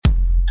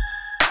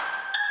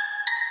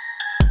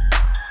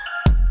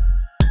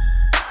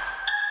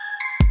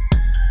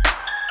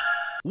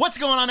What's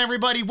going on,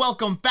 everybody?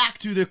 Welcome back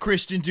to the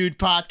Christian Dude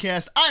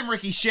Podcast. I'm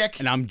Ricky Schick.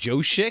 And I'm Joe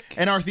Schick.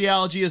 And our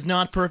theology is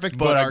not perfect,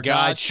 but our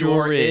God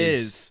sure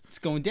is. It's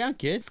going down,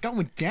 kids. It's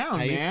going down,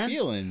 How man. How you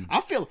feeling? I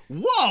feel...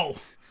 Whoa.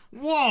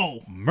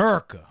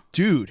 America.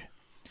 Dude.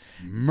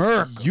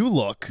 America. You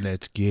look...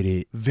 Let's get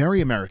it. Very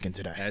American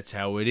today. That's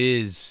how it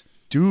is.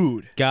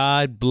 Dude.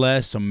 God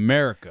bless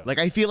America. Like,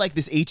 I feel like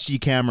this HD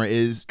camera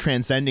is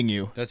transcending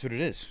you. That's what it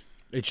is.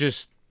 It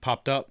just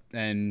popped up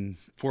and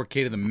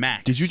 4K to the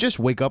max. Did you just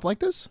wake up like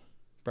this?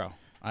 Bro,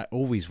 I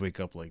always wake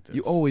up like this.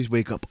 You always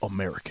wake up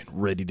American,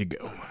 ready to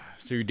go.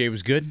 So your day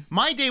was good?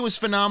 My day was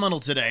phenomenal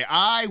today.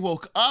 I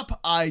woke up,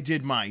 I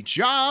did my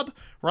job,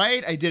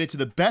 right? I did it to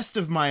the best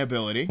of my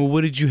ability. Well,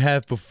 what did you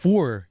have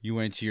before you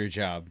went to your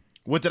job?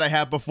 What did I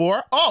have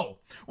before? Oh,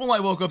 well, I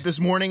woke up this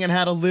morning and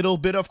had a little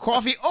bit of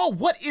coffee. Oh,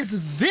 what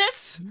is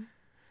this?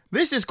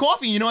 This is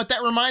coffee. You know what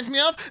that reminds me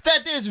of?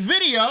 That this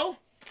video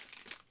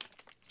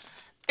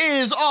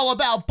is all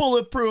about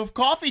bulletproof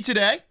coffee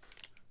today.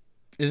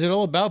 Is it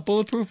all about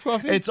bulletproof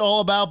coffee? It's all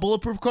about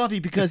bulletproof coffee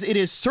because it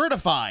is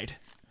certified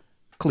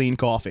clean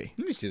coffee.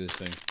 Let me see this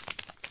thing.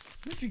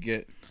 What'd you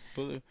get?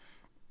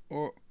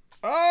 Oh!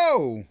 Hold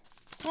on.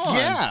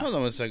 Yeah. Hold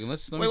on one second.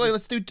 Let's do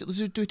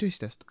a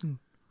taste test.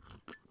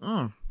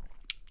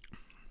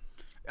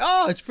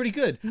 Oh, it's pretty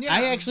good. Yeah.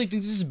 I actually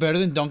think this is better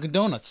than Dunkin'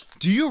 Donuts.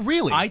 Do you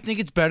really? I think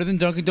it's better than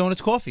Dunkin'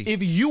 Donuts coffee.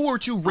 If you were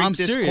to rate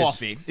this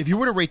coffee, if you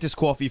were to rate this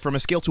coffee from a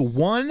scale to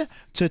 1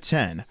 to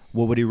 10,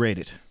 what would you rate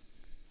it?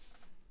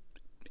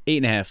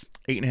 8.5.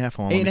 8.5.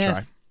 Hold on, let me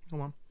try.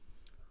 Hold on.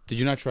 Did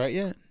you not try it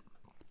yet?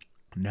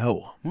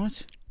 No.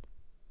 What?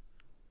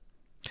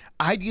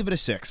 I'd give it a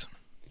 6.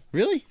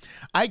 Really?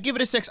 I'd give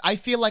it a 6. I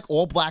feel like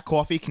all black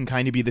coffee can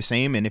kind of be the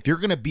same, and if you're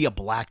going to be a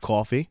black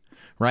coffee,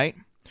 right,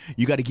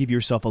 you got to give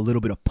yourself a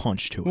little bit of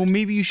punch to it. Well,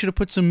 maybe you should have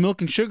put some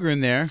milk and sugar in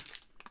there,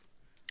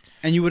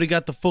 and you would have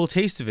got the full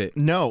taste of it.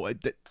 No,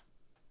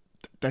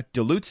 that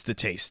dilutes the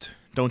taste,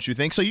 don't you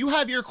think? So you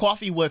have your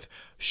coffee with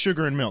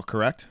sugar and milk,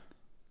 correct?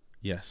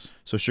 Yes.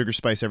 So sugar,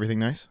 spice, everything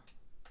nice?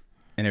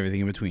 And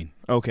everything in between.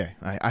 Okay,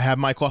 I have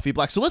my coffee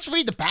black. So let's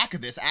read the back of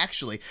this,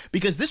 actually,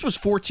 because this was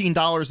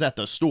 $14 at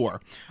the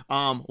store.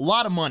 A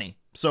lot of money.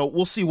 So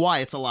we'll see why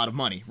it's a lot of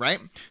money,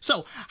 right?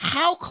 So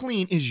how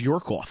clean is your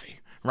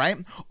coffee, right?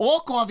 All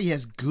coffee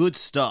has good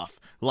stuff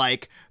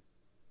like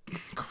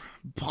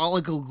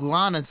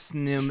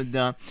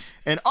polyglucosamine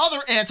and other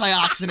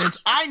antioxidants.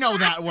 I know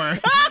that word.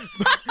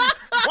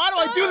 Why do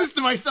I do this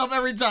to myself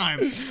every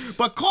time?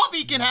 But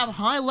coffee can have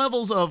high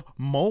levels of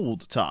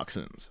mold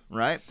toxins,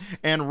 right?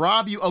 And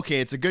rob you. Okay,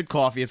 it's a good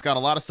coffee. It's got a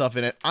lot of stuff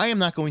in it. I am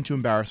not going to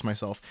embarrass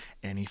myself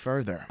any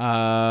further.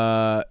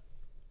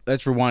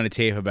 Let's rewind the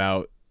tape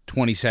about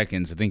 20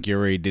 seconds. I think you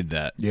already did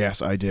that.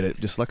 Yes, I did it.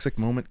 Dyslexic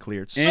moment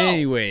cleared. So,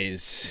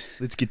 anyways,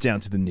 let's get down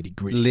to the nitty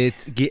gritty.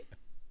 Let's get.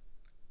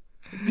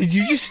 Did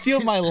you just steal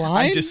my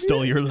line? I just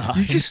stole your line.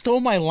 You just stole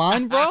my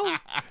line, bro?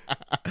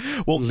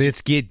 Well,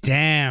 let's get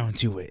down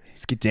to it.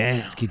 Let's get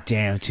down. Let's get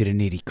down to the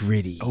nitty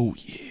gritty. Oh,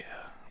 yeah.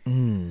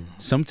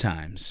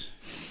 Sometimes,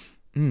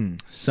 you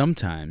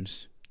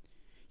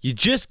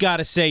just got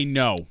to say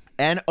no.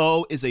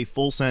 N-O is a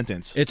full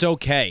sentence. It's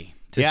okay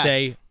to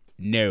say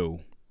no.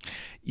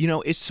 You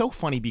know, it's so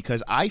funny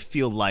because I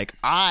feel like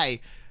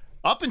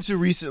up until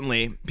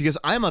recently, because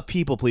I'm a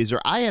people pleaser,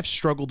 I have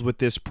struggled with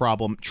this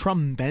problem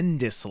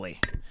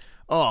tremendously.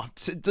 Oh,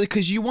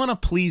 because you want to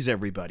please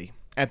everybody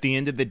at the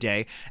end of the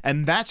day.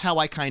 And that's how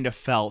I kind of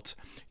felt,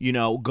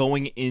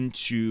 going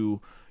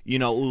into,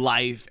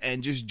 life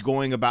and just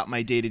going about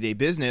my day-to-day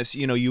business.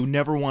 You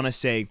never want to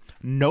say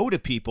no to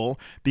people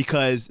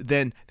because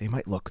then they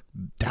might look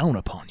down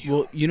upon you.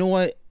 Well, you know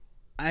what?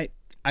 I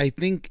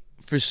think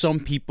for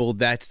some people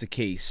that's the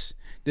case.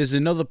 There's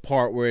another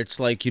part where it's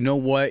like, you know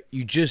what?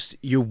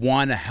 You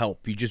want to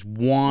help. You just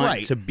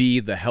want to be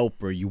the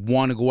helper. You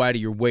want to go out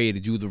of your way to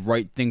do the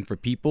right thing for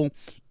people,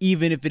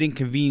 even if it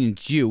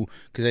inconveniences you.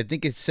 Because I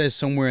think it says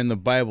somewhere in the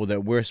Bible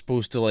that we're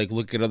supposed to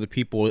look at other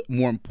people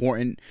more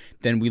important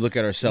than we look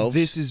at ourselves.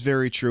 This is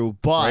very true,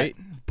 but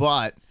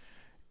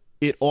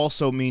it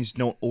also means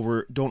don't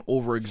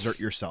overexert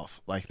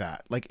yourself like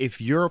that. Like if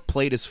your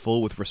plate is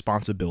full with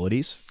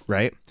responsibilities,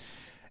 right?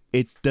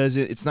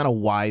 It's not a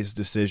wise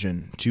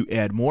decision to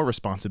add more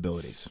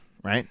responsibilities,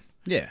 right?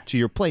 Yeah. To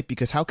your plate,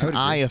 because how can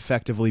I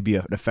effectively be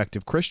an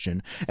effective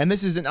Christian? And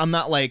this isn't,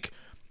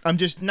 I'm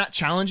just not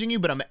challenging you,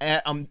 but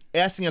I'm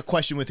asking a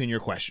question within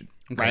your question,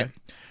 right?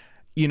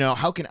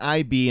 How can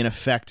I be an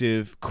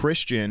effective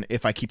Christian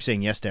if I keep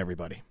saying yes to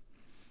everybody?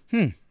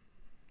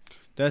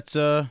 That's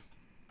a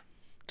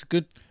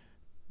good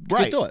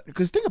thought.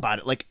 Because think about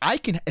it. Like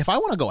if I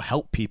want to go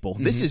help people,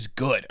 this is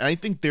good. And I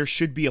think there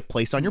should be a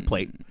place on your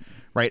plate.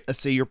 Right? Let's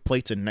say your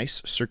plate's a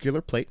nice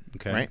circular plate,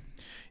 right?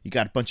 You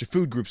got a bunch of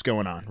food groups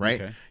going on, right?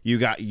 Okay. You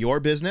got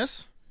your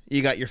business,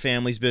 you got your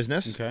family's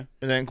business, and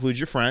that includes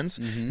your friends,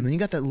 and then you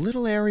got that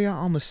little area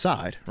on the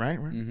side, right?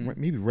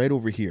 Maybe right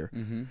over here,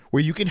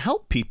 where you can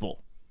help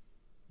people,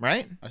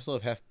 right? I still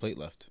have half a plate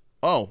left.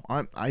 Oh,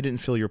 I didn't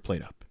fill your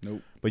plate up.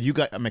 Nope. But you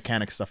got a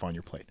mechanic stuff on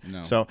your plate.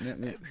 No. So,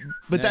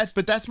 but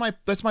that's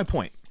my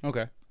point.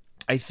 Okay.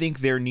 I think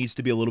there needs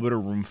to be a little bit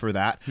of room for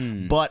that,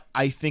 but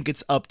I think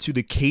it's up to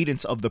the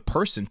cadence of the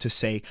person to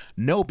say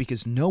no,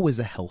 because no is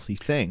a healthy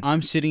thing.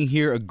 I'm sitting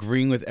here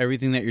agreeing with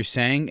everything that you're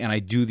saying, and I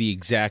do the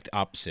exact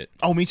opposite.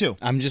 Oh, me too.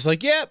 I'm just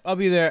like, yep, I'll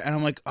be there, and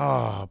I'm like,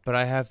 oh, but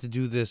I have to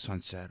do this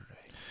on Saturday.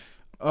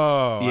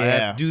 Oh, I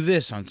have to do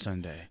this on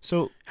Sunday.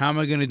 So how am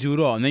I going to do it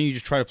all? And then you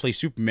just try to play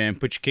Superman,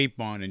 put your cape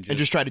on, and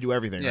just try to do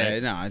everything,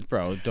 right? Yeah, no,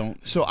 bro,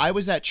 don't. So I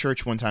was at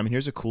church one time, and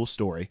here's a cool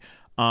story.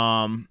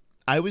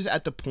 I was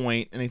at the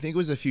point, and I think it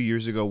was a few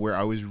years ago, where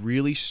I was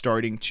really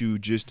starting to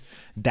just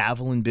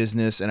dabble in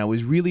business, and I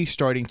was really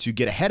starting to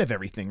get ahead of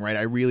everything, right?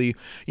 I really,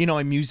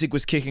 my music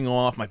was kicking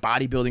off, my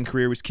bodybuilding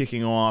career was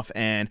kicking off,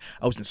 and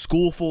I was in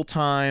school full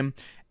time,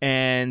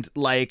 and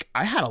like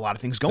I had a lot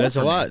of things going. That's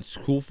for a lot. me.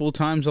 School full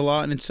time's a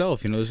lot in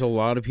itself. There's a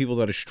lot of people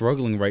that are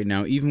struggling right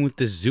now, even with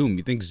this Zoom.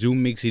 You think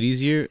Zoom makes it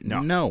easier?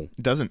 No,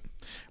 it doesn't.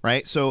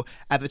 Right. So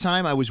at the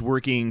time, I was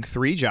working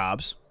 3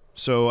 jobs.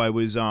 So I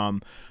was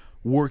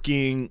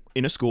working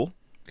in a school,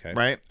 okay,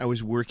 right? I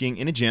was working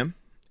in a gym,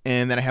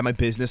 and then I had my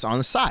business on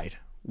the side,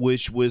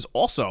 which was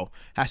also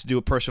has to do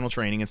with personal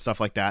training and stuff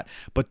like that.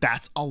 But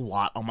that's a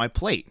lot on my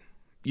plate.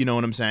 You know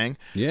what I'm saying?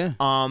 Yeah.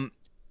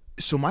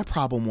 So my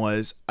problem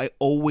was I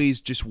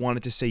always just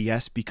wanted to say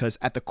yes, because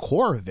at the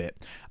core of it,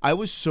 I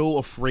was so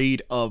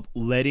afraid of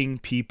letting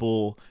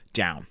people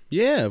down.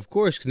 Yeah, of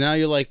course. 'Cause now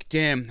you're like,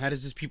 damn, how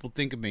does this people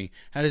think of me?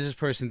 How does this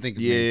person think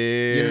of me?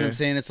 Yeah. You know what I'm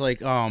saying? It's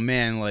like, oh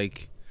man,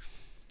 like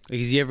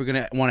is he ever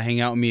gonna want to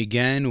hang out with me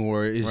again,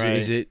 or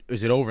is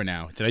it over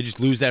now? Did I just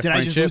lose that friendship?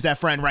 Did I just lose that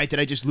friend? Right? Did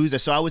I just lose that?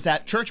 So I was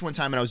at church one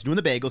time, and I was doing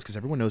the bagels, because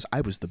everyone knows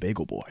I was the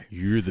bagel boy.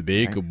 You're the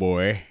bagel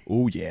boy.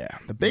 Oh yeah,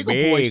 the bagel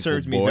boy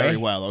served me very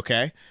well.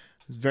 Okay,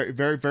 it's very,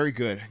 very, very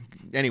good.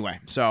 Anyway,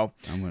 so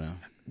I'm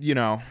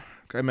gonna,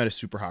 I met a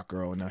super hot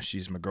girl, and now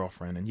she's my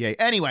girlfriend, and yay.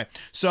 Anyway,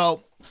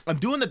 so I'm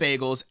doing the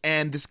bagels,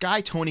 and this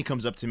guy Tony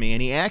comes up to me,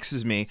 and he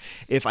asks me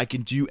if I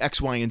can do X,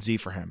 Y, and Z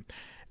for him.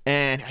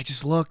 And I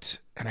just looked,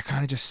 and I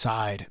kind of just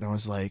sighed, and I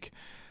was like,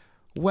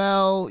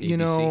 well,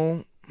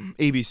 ABC?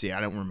 ABC, I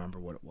don't remember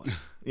what it was,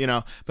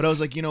 but I was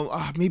like,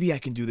 maybe I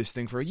can do this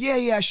thing for her.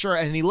 Yeah, sure.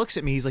 And he looks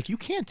at me, he's like, you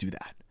can't do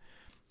that.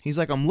 He's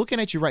like, I'm looking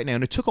at you right now,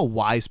 and it took a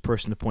wise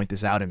person to point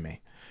this out in me,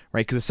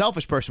 right? Because a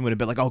selfish person would have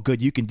been like, oh,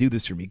 good, you can do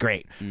this for me,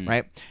 great,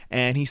 right?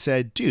 And he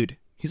said, dude,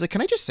 he's like, can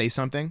I just say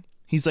something?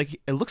 He's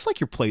like, it looks like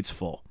your plate's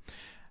full.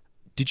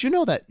 Did you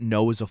know that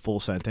no is a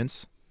full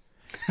sentence?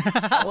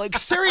 Like,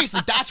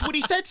 seriously, that's what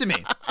he said to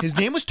me. His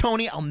name was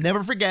Tony. I'll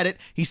never forget it.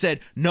 He said,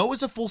 no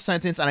is a full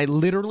sentence, and I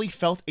literally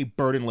felt a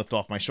burden lift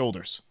off my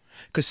shoulders,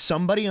 because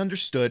somebody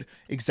understood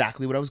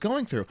exactly what I was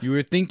going through. You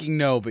were thinking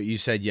no, but you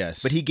said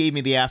yes. But he gave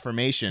me the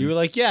affirmation. You were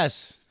like,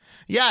 yes.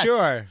 Yes.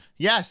 Sure.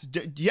 Yes.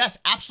 Yes,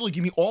 absolutely.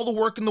 Give me all the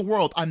work in the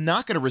world. I'm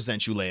not going to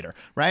resent you later,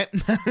 right?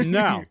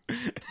 No.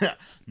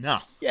 No.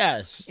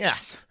 Yes.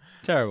 Yes.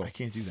 Terrible. I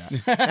can't do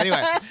that.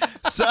 Anyway,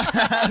 so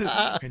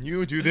can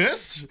you do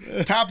this?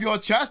 Tap your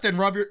chest and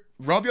rub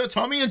your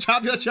tummy and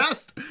tap your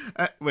chest.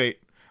 Wait,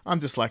 I'm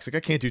dyslexic.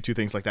 I can't do 2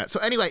 things like that. So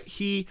anyway,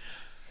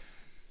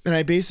 and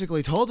I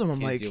basically told him, I'm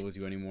can't like, deal with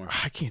you anymore.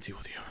 I can't deal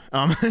with you.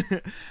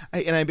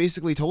 And I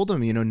basically told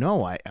him,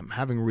 no, I'm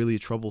having really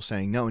trouble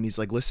saying no. And he's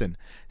like, listen,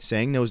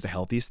 saying no is the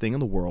healthiest thing in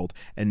the world.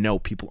 And no,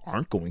 people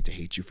aren't going to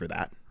hate you for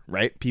that.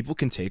 Right? People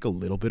can take a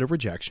little bit of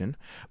rejection,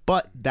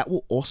 but that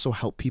will also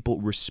help people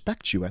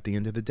respect you at the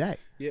end of the day.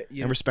 Yeah,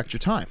 and respect your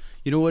time.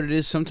 You know what it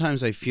is?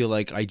 Sometimes I feel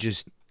like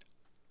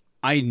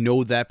I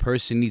know that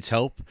person needs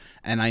help,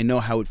 and I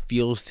know how it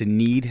feels to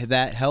need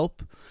that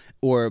help,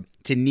 or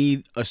to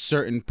need a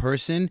certain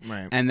person,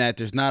 right, and that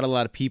there's not a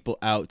lot of people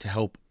out to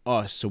help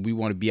us, so we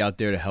want to be out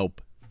there to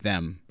help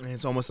them. And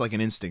it's almost like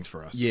an instinct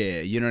for us.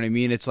 Yeah, you know what I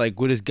mean? It's like,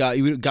 what is God?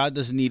 God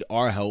doesn't need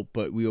our help,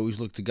 but we always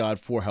look to God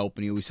for help,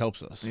 and he always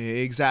helps us.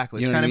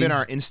 Exactly. It's kind of been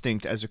our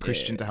instinct as a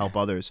Christian to help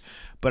others.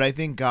 But I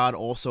think God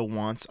also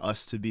wants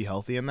us to be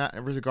healthy in that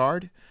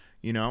regard,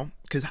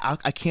 because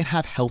I can't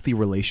have healthy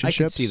relationships.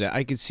 I could see that.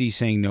 I could see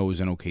saying no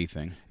is an okay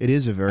thing. It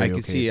is a very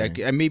okay thing. I could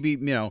see. Maybe,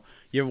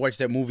 you ever watch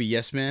that movie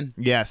Yes Man?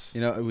 Yes.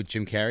 With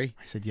Jim Carrey?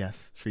 I said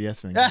yes for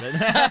Yes Man.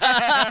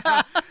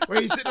 Where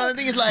he's sitting on the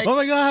thing, he's like, oh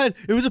my God,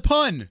 it was a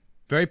pun.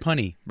 Very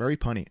punny. Very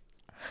punny.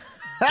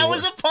 That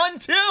was a pun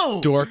too.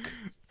 Dork.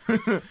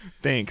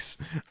 Thanks.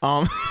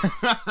 But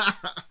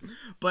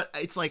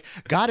it's like,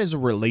 God is a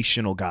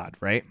relational God,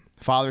 right?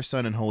 Father,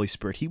 Son, and Holy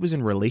Spirit. He was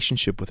in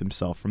relationship with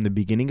himself from the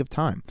beginning of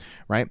time,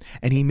 right?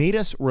 And he made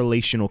us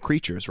relational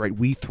creatures, right?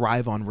 We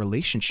thrive on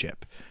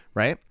relationship,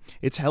 right?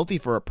 It's healthy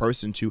for a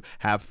person to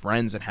have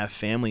friends and have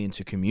family and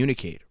to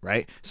communicate,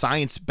 right?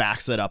 Science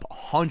backs that up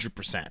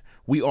 100%.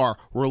 We are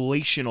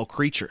relational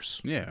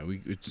creatures. Yeah,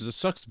 it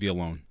sucks to be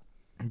alone.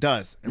 It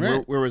does. And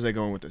right. where was I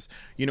going with this?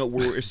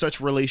 We're such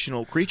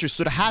relational creatures.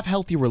 So to have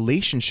healthy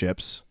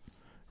relationships,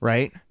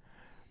 right?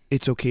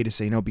 It's okay to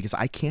say no, because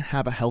I can't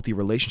have a healthy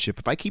relationship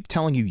if I keep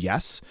telling you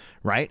yes,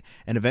 right?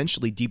 And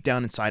eventually deep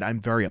down inside, I'm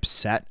very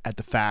upset at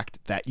the fact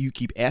that you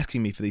keep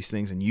asking me for these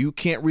things and you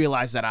can't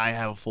realize that I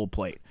have a full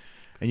plate.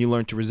 and you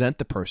learn to resent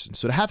the person.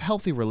 So to have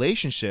healthy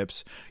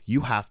relationships,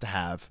 you have to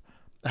have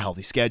a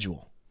healthy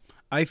schedule.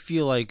 I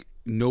feel like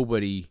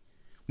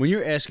when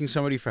you're asking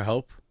somebody for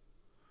help,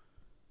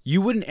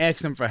 you wouldn't ask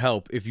them for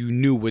help if you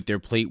knew what their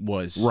plate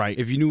was. Right.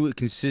 If you knew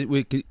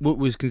what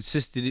was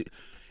consisted,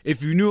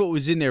 if you knew what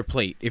was in their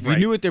plate, if you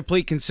knew what their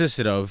plate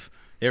consisted of,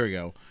 there we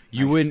go.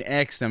 You wouldn't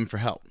ask them for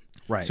help.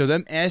 Right. So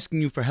them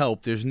asking you for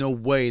help, there's no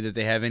way that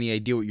they have any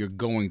idea what you're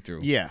going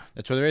through. Yeah.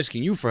 That's why they're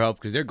asking you for help,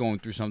 because they're going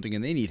through something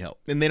and they need help.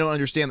 And they don't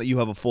understand that you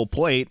have a full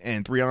plate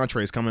and 3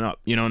 entrees coming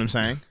up. You know what I'm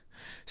saying?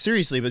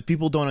 Seriously, but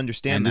people don't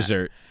understand And that.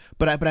 dessert.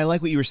 But I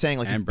like what you were saying,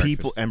 like And if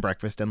people breakfast. and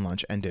breakfast and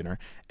lunch and dinner.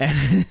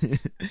 And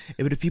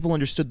but if people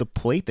understood the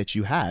plate that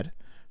you had,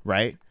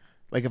 right?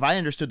 Like if I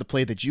understood the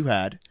plate that you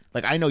had,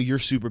 like I know you're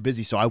super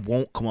busy, so I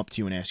won't come up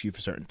to you and ask you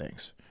for certain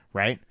things,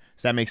 right?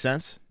 Does that make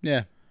sense?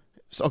 Yeah.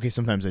 So, okay,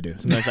 sometimes I do.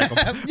 Sometimes I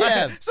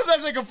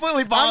sometimes I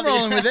completely I'm bother you.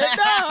 rolling with it.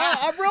 No,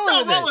 I'm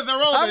rolling with it.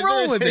 I'm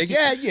rolling with it.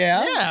 Yeah.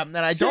 Yeah, and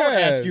I don't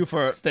ask you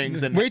for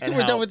things. And wait till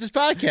we're done with this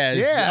podcast.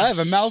 Yeah. I have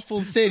a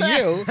mouthful to say to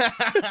you.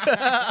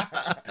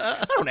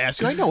 I don't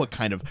ask you. I know what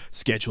kind of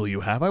schedule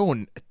you have. I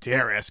wouldn't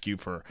dare ask you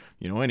for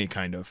any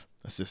kind of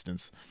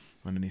assistance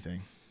on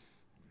anything.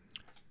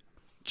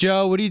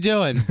 Joe, what are you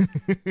doing?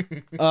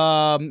 It's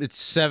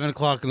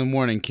 7:00 in the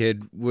morning,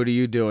 kid. What are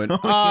you doing?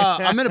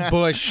 I'm in a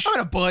bush. I'm in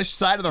a bush,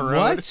 side of the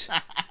road. What?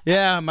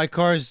 Yeah, my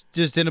car's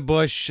just in a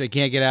bush. I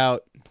can't get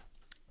out.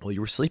 Well,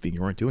 you were sleeping.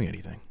 You weren't doing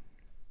anything.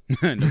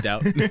 No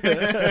doubt.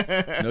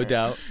 No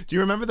doubt. Do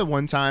you remember the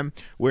one time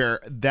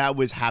where that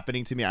was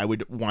happening to me? I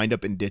would wind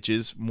up in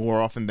ditches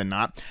more often than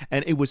not.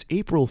 And it was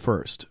April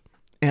 1st.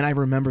 And I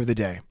remember the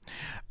day.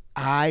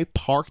 I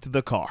parked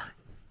the car,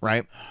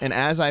 right? And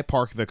as I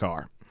parked the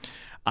car,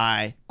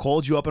 I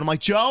called you up and I'm like,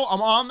 Joe, I'm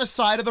on the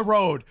side of the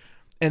road.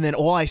 And then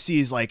all I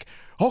see is like,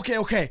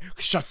 okay.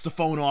 Shuts the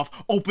phone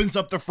off, opens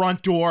up the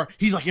front door.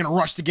 He's like in a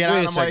rush to get out.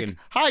 Wait a I'm second. like,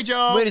 hi,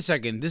 Joe. Wait a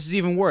second. This is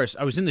even worse.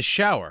 I was in the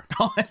shower.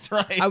 Oh, that's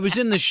right. I was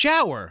in the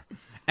shower.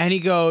 And he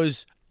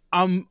goes,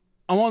 I'm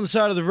on the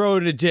side of the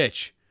road in a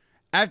ditch.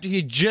 After he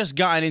had just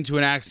gotten into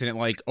an accident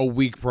like a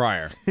week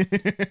prior.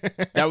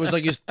 That was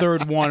like his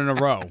third one in a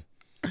row.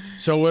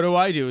 So what do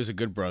I do as a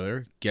good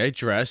brother? Get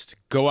dressed,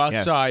 go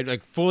outside,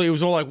 like fully. It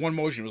was all like one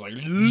motion. It was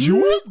like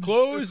zoop,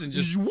 close and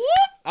just whoop,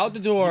 out the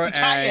door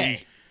and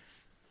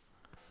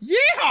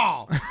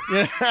yeah.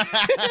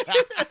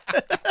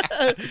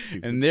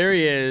 And there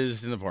he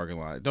is in the parking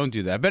lot. Don't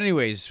do that. But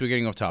anyways, we're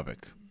getting off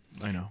topic.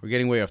 I know. We're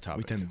getting way off topic.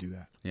 We tend to do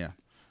that. Yeah.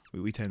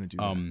 We tend to do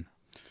that.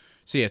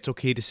 So yeah, it's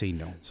okay to say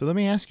no. So let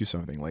me ask you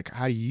something. Like,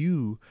 how do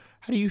you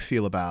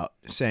feel about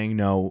saying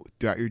no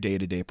throughout your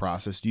day-to-day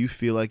process? Do you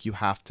feel like you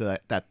have to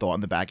that thought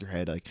in the back of your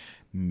head, like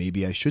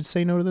maybe I should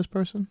say no to this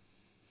person?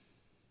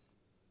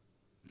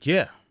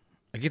 Yeah,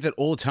 I get that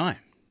all the time.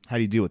 How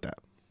do you deal with that?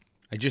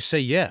 I just say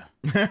yeah.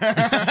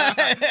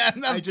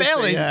 I'm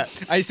failing.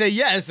 I say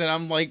yes, and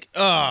I'm like,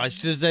 oh, I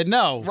should have said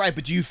no. Right,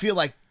 but do you feel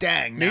like,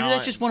 dang, maybe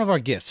that's just one of our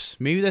gifts.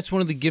 Maybe that's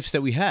one of the gifts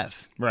that we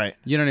have. Right.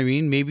 You know what I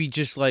mean? Maybe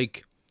just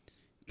like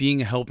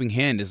being a helping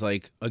hand is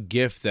like a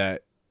gift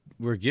that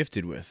we're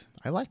gifted with.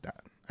 I like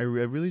that. I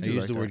really do. I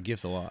use like the that. word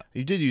gift a lot.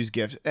 You did use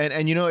gifts, and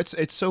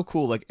it's so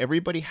cool. Like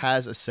everybody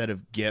has a set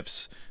of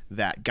gifts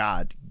that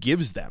God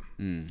gives them,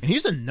 and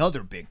here's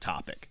another big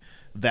topic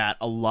that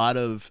a lot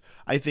of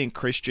I think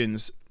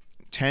Christians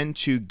tend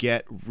to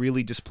get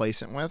really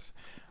displacent with.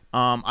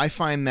 I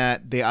find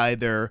that they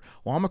either,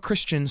 well, I'm a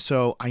Christian,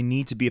 so I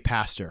need to be a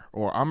pastor,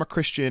 or I'm a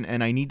Christian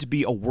and I need to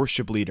be a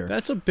worship leader.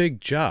 That's a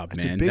big job,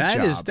 man. A big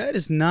job. That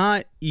is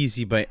not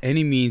easy by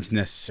any means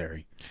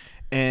necessary.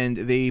 And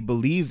they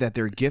believe that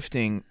their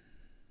gifting,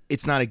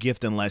 it's not a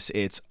gift unless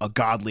it's a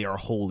godly or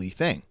holy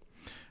thing,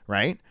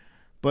 right?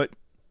 But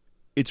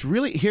it's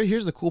really,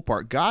 here's the cool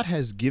part. God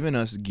has given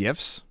us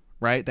gifts,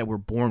 right, that we're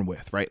born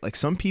with, right? Like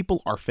some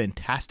people are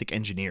fantastic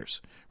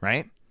engineers,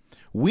 right?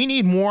 We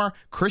need more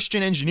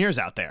Christian engineers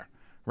out there,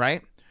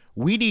 right?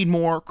 We need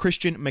more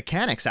Christian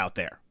mechanics out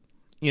there.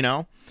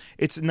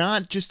 It's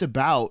not just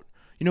about,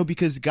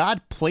 because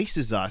God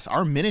places us,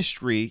 our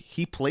ministry,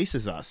 he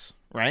places us,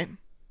 right?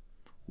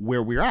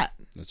 Where we're at.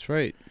 That's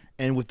right.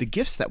 And with the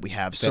gifts that we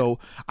have. So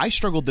I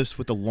struggled this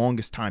with the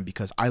longest time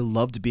because I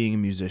loved being a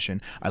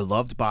musician. I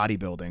loved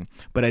bodybuilding,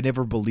 but I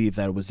never believed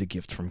that it was a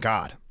gift from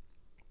God.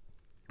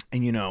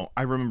 And,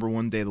 I remember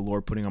one day the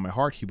Lord putting on my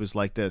heart, he was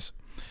like this.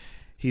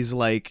 He's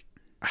like,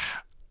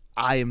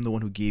 I am the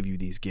one who gave you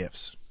these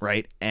gifts,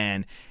 right?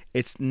 And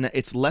it's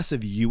less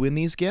of you in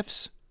these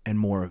gifts and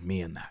more of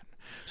me in that.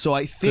 So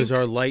I think because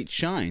our light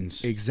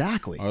shines.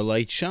 Exactly. Our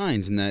light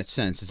shines in that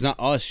sense. It's not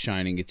us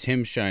shining, it's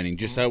him shining.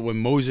 Just like when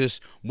Moses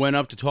went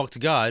up to talk to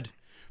God,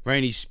 right?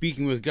 And he's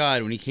speaking with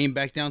God. When he came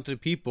back down to the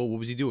people, what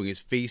was he doing? His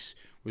face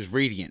was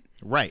radiant.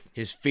 Right.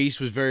 His face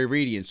was very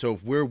radiant. So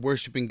if we're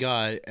worshiping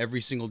God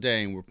every single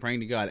day and we're praying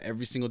to God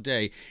every single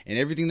day, and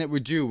everything that we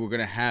do, we're going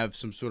to have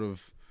some sort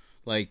of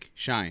like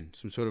shine,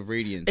 some sort of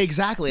radiance.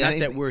 Exactly. Not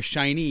that we're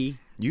shiny.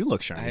 You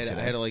look shiny today.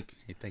 I had to like,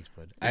 hey, thanks,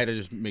 bud. I had to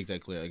just make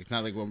that clear. Like, it's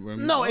not like we're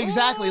no,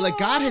 exactly. Like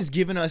God has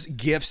given us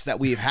gifts that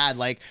we've had.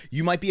 Like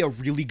you might be a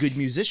really good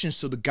musician,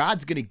 so the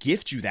God's gonna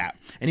gift you that,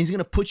 and He's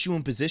gonna put you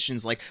in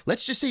positions. Like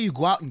let's just say you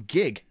go out and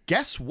gig.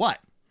 Guess what?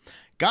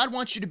 God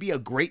wants you to be a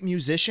great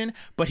musician,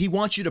 but He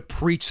wants you to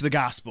preach the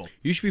gospel.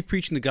 You should be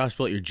preaching the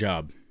gospel at your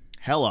job.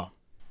 Hello.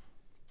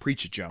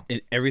 Preach it, Joe.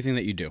 In everything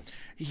that you do.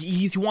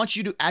 He wants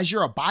you to, as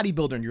you're a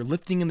bodybuilder and you're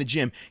lifting in the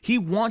gym, He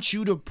wants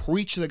you to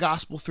preach the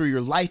gospel through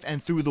your life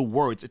and through the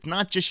words. It's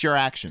not just your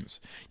actions.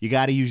 You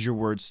got to use your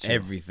words too.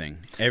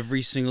 Everything.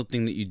 Every single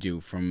thing that you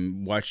do,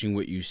 from watching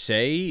what you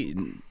say,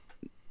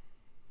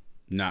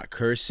 not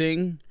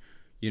cursing,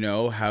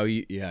 how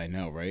you... Yeah, I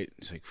know, right?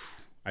 It's like,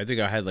 I think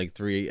I had like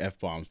 3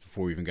 F-bombs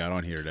before we even got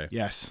on here today.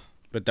 Yes.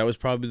 But that was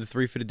probably the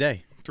 3 for the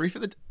day. 3 for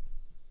the...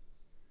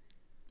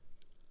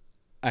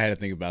 I had to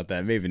think about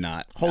that. Maybe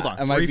not. Hold on.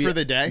 3 for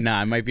the day? Nah,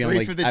 I might be on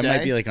I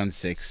might be like on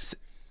 6.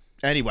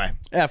 Anyway.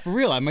 Yeah, for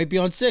real. I might be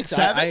on 6.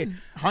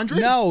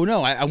 700?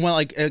 No. I went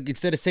like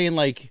instead of saying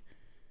like,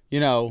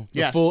 the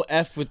full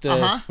F with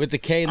the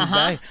K in the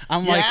back.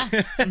 I'm like,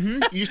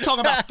 You're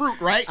talking about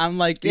fruit, right? I'm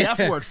like the F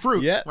word,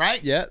 fruit,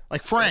 right? Yeah.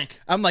 Like Frank.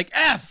 I'm like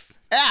F.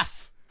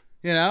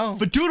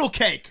 Fadoodle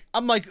cake.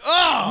 I'm like,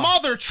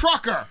 mother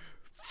trucker.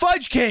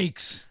 Fudge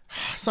cakes.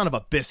 Son of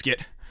a biscuit.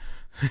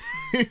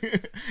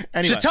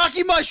 Anyway.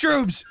 Shiitake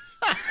mushrooms.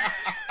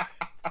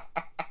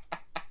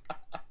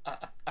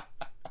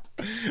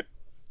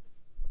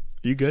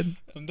 You good?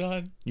 I'm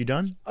done. You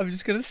done? I'm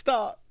just gonna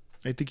stop.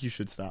 I think you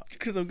should stop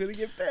because I'm gonna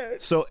get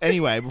bad. So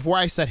anyway, before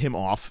I set him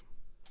off,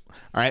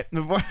 all right,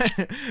 before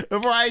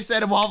I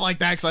set him off like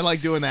that, because I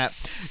like doing that,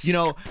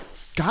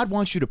 God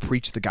wants you to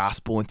preach the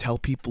gospel and tell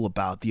people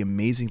about the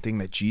amazing thing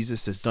that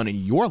Jesus has done in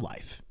your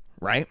life,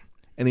 right?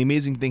 And the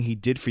amazing thing He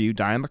did for you,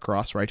 die on the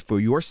cross, right, for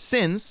your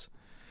sins,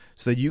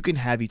 so that you can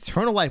have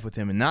eternal life with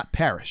Him and not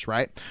perish,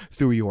 right?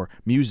 Through your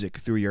music,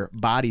 through your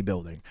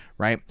bodybuilding,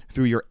 right?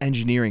 Through your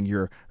engineering,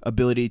 your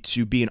ability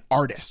to be an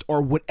artist,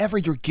 or whatever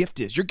your gift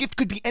is. Your gift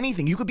could be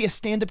anything. You could be a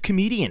stand-up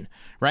comedian,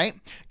 right?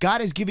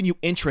 God has given you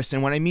interests,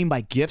 and what I mean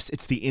by gifts,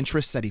 it's the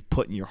interests that He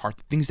put in your heart,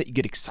 the things that you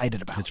get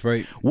excited about. That's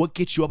right. What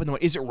gets you up in the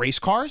morning? Is it race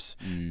cars?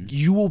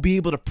 You will be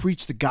able to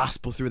preach the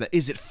gospel through that.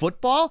 Is it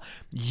football?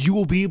 You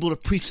will be able to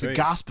preach the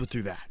gospel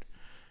through that.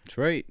 That's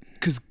right.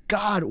 Because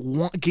God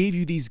gave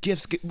you these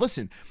gifts.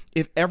 Listen,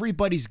 if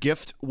everybody's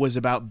gift was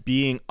about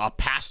being a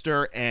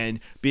pastor and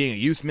being a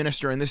youth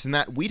minister and this and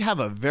that, we'd have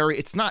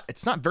it's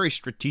not very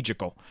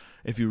strategical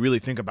if you really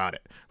think about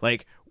it.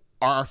 Like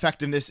our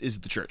effectiveness is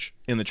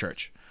in the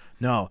church.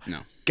 No.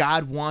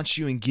 God wants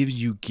you and gives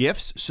you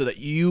gifts so that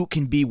you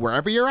can be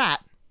wherever you're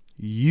at.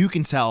 You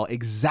can tell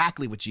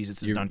exactly what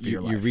Jesus has done for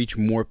your life. You reach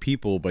more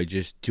people by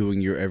just doing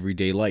your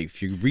everyday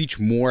life. You reach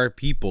more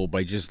people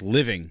by just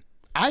living.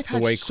 I've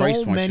had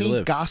so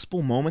many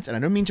gospel moments, and I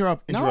don't mean to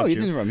interrupt you.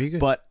 Didn't interrupt me.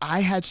 But I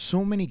had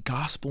so many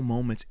gospel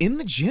moments in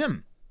the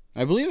gym.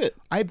 I believe it.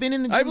 I've been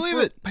in the gym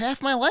for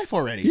half my life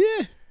already.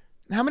 Yeah.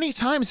 How many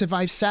times have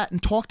I sat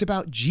and talked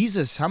about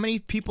Jesus? How many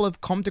people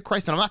have come to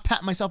Christ? And I'm not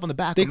patting myself on the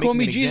back. They call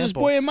me Jesus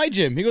Boy in my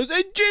gym. He goes,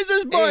 "Hey,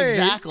 Jesus Boy."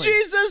 Exactly.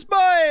 Jesus Boy.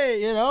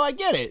 I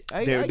get it.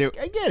 I get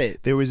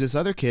it. There was this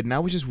other kid, and I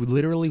was just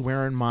literally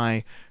wearing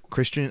my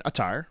Christian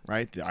attire,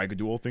 right? I could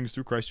do all things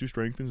through Christ who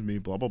strengthens me,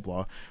 blah, blah,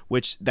 blah,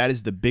 which that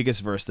is the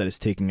biggest verse that is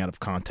taken out of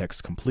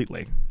context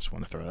completely. Just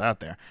want to throw that out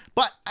there.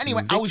 But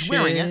anyway, I was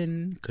wearing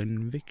it.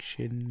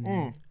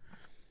 Conviction.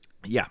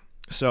 Yeah.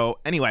 So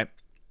anyway,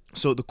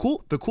 the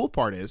cool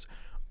part is,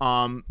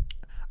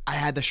 I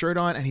had the shirt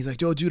on, and he's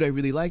like, "Oh, dude, I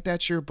really like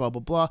that shirt, blah,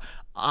 blah, blah.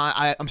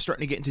 I'm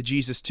starting to get into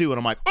Jesus, too." And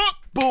I'm like, "Oh,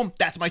 boom,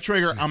 that's my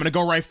trigger. I'm going to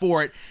go right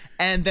for it."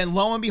 And then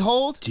lo and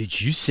behold. Did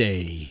you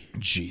say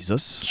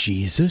Jesus?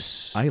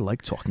 Jesus? I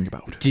like talking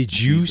about. Did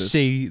you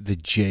say the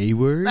J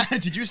word?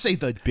 Did you say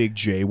the big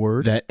J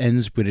word? That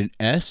ends with an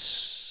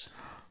S?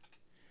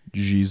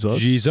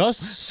 Jesus.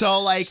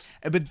 So,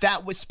 but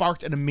that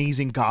sparked an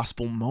amazing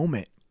gospel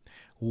moment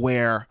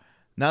where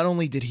not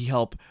only did He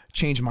help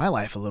change my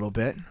life a little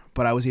bit,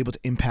 but I was able to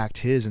impact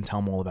his and tell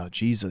him all about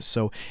Jesus.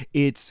 So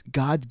it's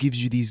God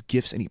gives you these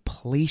gifts and He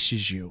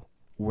places you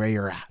where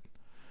you're at,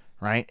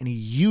 right? And He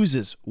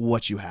uses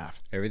what you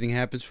have. Everything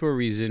happens for a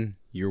reason.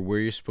 You're where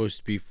you're supposed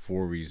to be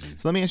for a reason.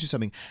 So let me ask you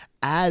something.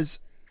 As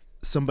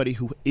somebody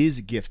who is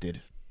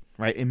gifted,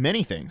 right, in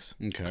many things,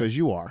 because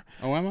you are.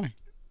 Oh, am I?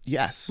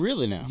 Yes.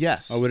 Really now?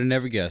 Yes. I would have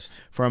never guessed.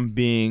 From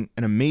being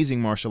an amazing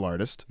martial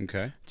artist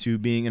to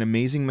being an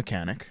amazing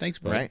mechanic. Thanks,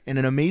 bud. Right? And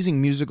an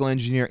amazing musical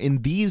engineer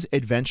in these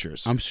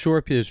adventures. I'm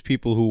sure there's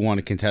people who want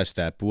to contest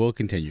that, but we'll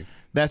continue.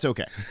 That's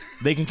okay.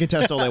 They can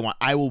contest all they want.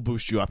 I will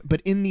boost you up. But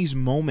in these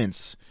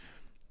moments,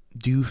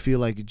 do you feel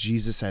like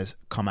Jesus has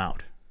come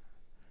out?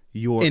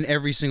 In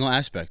every single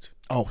aspect.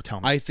 Oh,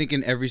 tell me. I think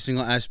in every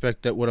single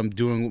aspect that what I'm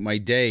doing with my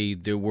day,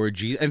 the word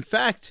Jesus. In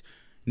fact,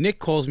 Nick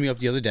calls me up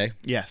the other day.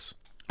 Yes.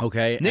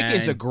 Okay. Nick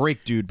is a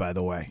great dude, by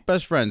the way.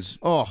 Best friends.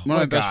 Oh, one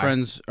of my best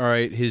friends. All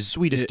right. His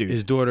sweetest dude.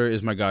 His daughter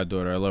is my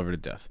goddaughter. I love her to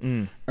death.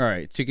 All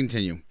right. To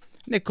continue.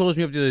 Nick calls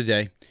me up the other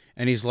day,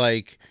 and he's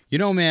like,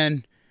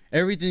 "Man,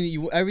 Everything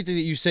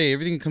that you say,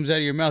 everything that comes out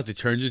of your mouth, it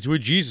turns into a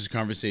Jesus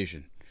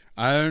conversation.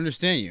 I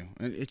understand you.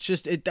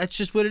 That's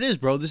just what it is,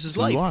 bro. This is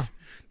life. You are.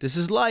 This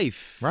is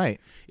life. Right.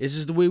 This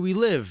is the way we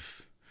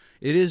live.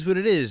 It is what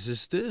it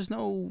is. There's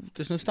no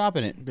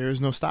stopping it. There is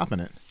no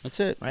stopping it. That's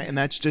it. Right. And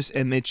that's just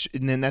and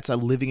then that's a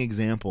living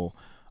example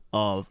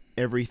of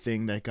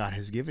everything that God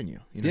has given you.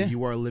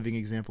 You are a living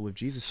example of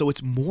Jesus. So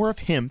it's more of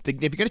him.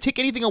 If you're going to take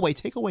anything away,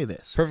 take away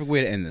this. Perfect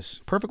way to end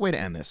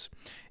this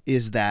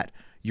Is that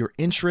your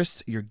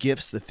interests, your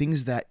gifts, the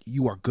things that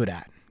you are good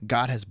at.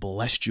 God has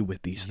blessed you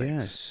with these things.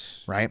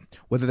 Yes. Right?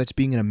 Whether that's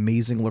being an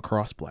amazing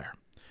lacrosse player,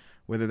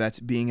 whether that's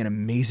being an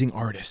amazing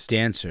artist,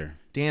 dancer,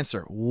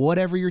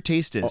 whatever your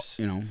taste is.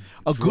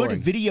 A good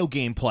video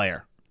game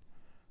player.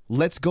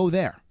 Let's go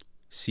there.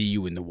 See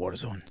you in the water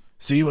zone.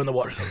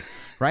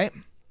 Right?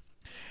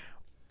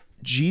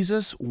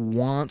 Jesus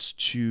wants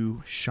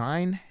to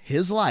shine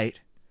his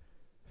light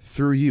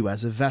through you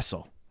as a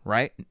vessel,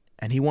 right?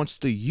 And he wants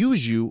to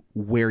use you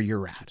where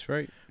you're at. That's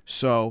right.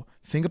 So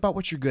think about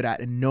what you're good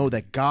at and know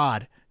that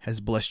God has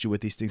blessed you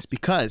with these things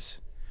because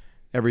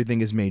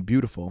everything is made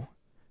beautiful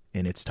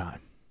in its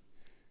time.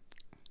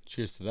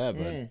 Cheers to that,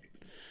 bud.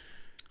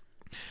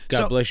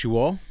 God bless you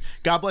all.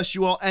 God bless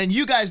you all. And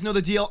you guys know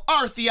the deal.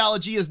 Our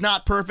theology is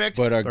not perfect,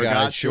 but our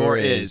God sure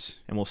is.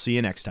 And we'll see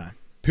you next time.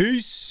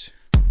 Peace.